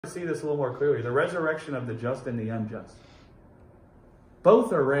See this a little more clearly. The resurrection of the just and the unjust.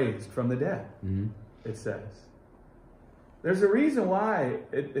 Both are raised from the dead, it says. There's a reason why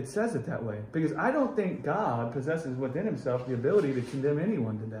it says it that way. Because I don't think God possesses within himself the ability to condemn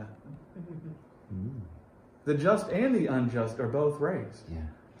anyone to death. The just and the unjust are both raised. Yeah.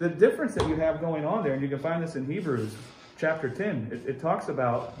 The difference that you have going on there, and you can find this in Hebrews chapter 10, it talks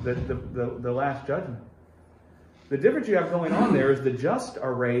about the last judgment. The difference you have going on there is the just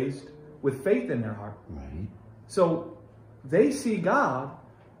are raised with faith in their heart. Right. So they see God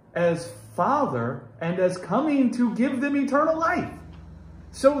as Father and as coming to give them eternal life.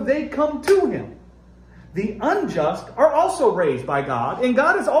 So they come to him. The unjust are also raised by God, and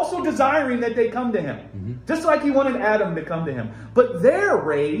God is also desiring that they come to him. Just like he wanted Adam to come to him. But they're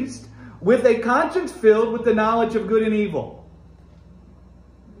raised with a conscience filled with the knowledge of good and evil.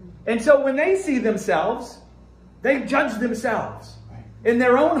 And so when they see themselves, they judge themselves. In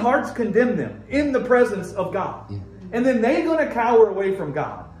their own hearts condemn them in the presence of God. Yeah. And then they're going to cower away from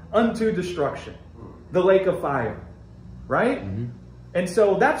God unto destruction. The lake of fire. Right? And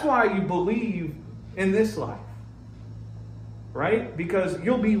so that's why you believe in this life. Right? Because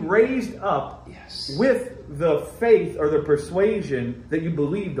you'll be raised up with the faith or the persuasion that you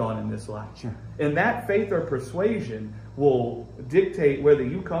believed on in this life. Sure. And that faith or persuasion will dictate whether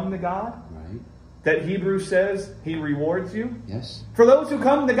you come to God. That Hebrews says he rewards you. Yes. For those who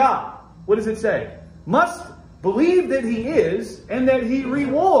come to God, what does it say? Must believe that he is and that he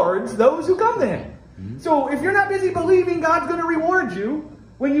rewards those who come to him. So if you're not busy believing God's going to reward you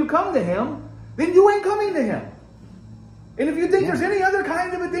when you come to him, then you ain't coming to him. And if you think there's any other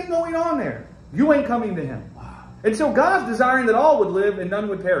kind of a thing going on there, you ain't coming to him. Wow. And so God's desiring that all would live and none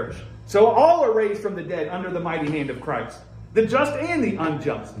would perish. So all are raised from the dead under the mighty hand of Christ. The just and the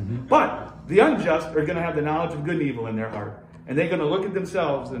unjust. But the unjust are going to have the knowledge of good and evil in their heart. And they're going to look at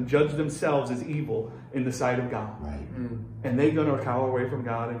themselves and judge themselves as evil in the sight of God. Right. And they're going to cower away from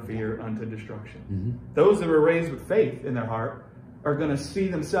God in fear unto destruction. Those that are raised with faith in their heart are going to see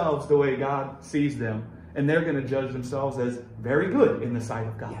themselves the way God sees them. And they're going to judge themselves as very good in the sight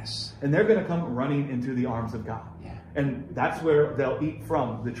of God. Yes. And they're going to come running into the arms of God. Yeah. And that's where they'll eat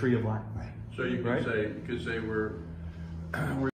from the tree of life. Right. So you could say, we're